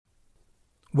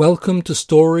Welcome to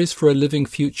Stories for a Living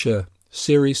Future,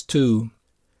 Series 2,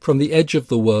 From the Edge of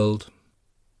the World.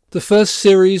 The first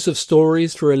series of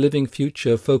Stories for a Living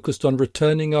Future focused on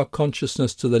returning our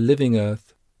consciousness to the living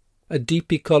earth, a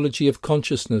deep ecology of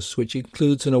consciousness which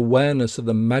includes an awareness of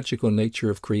the magical nature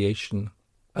of creation.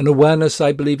 An awareness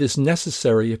I believe is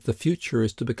necessary if the future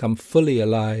is to become fully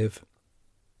alive.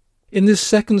 In this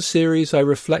second series I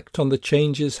reflect on the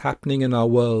changes happening in our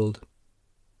world.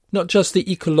 Not just the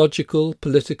ecological,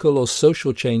 political or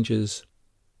social changes,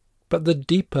 but the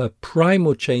deeper,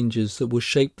 primal changes that will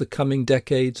shape the coming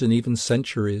decades and even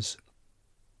centuries.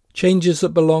 Changes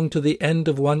that belong to the end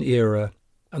of one era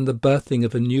and the birthing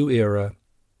of a new era.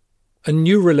 A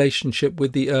new relationship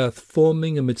with the earth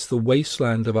forming amidst the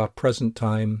wasteland of our present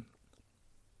time.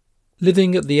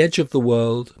 Living at the edge of the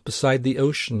world, beside the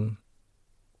ocean,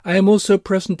 I am also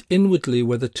present inwardly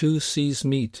where the two seas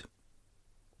meet,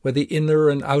 where the inner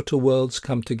and outer worlds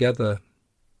come together.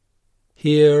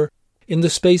 Here, in the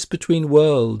space between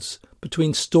worlds,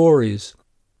 between stories,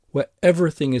 where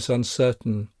everything is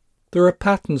uncertain, there are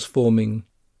patterns forming,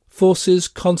 forces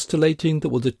constellating that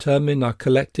will determine our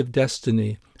collective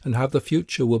destiny and how the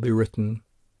future will be written.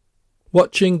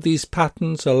 Watching these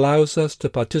patterns allows us to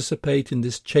participate in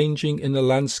this changing inner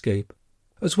landscape,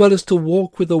 as well as to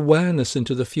walk with awareness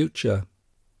into the future,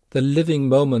 the living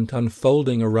moment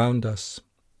unfolding around us.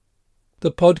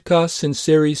 The podcasts in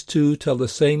Series 2 tell the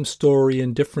same story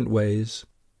in different ways.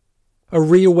 A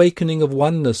reawakening of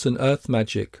oneness and earth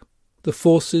magic, the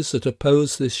forces that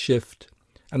oppose this shift,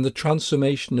 and the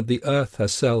transformation of the earth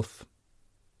herself.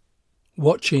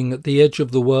 Watching at the Edge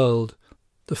of the World,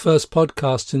 the first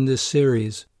podcast in this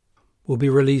series, will be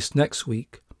released next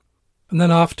week, and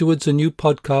then afterwards a new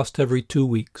podcast every 2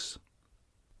 weeks.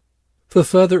 For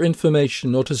further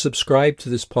information or to subscribe to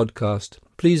this podcast,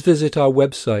 please visit our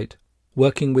website,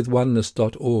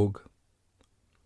 workingwithoneness.org.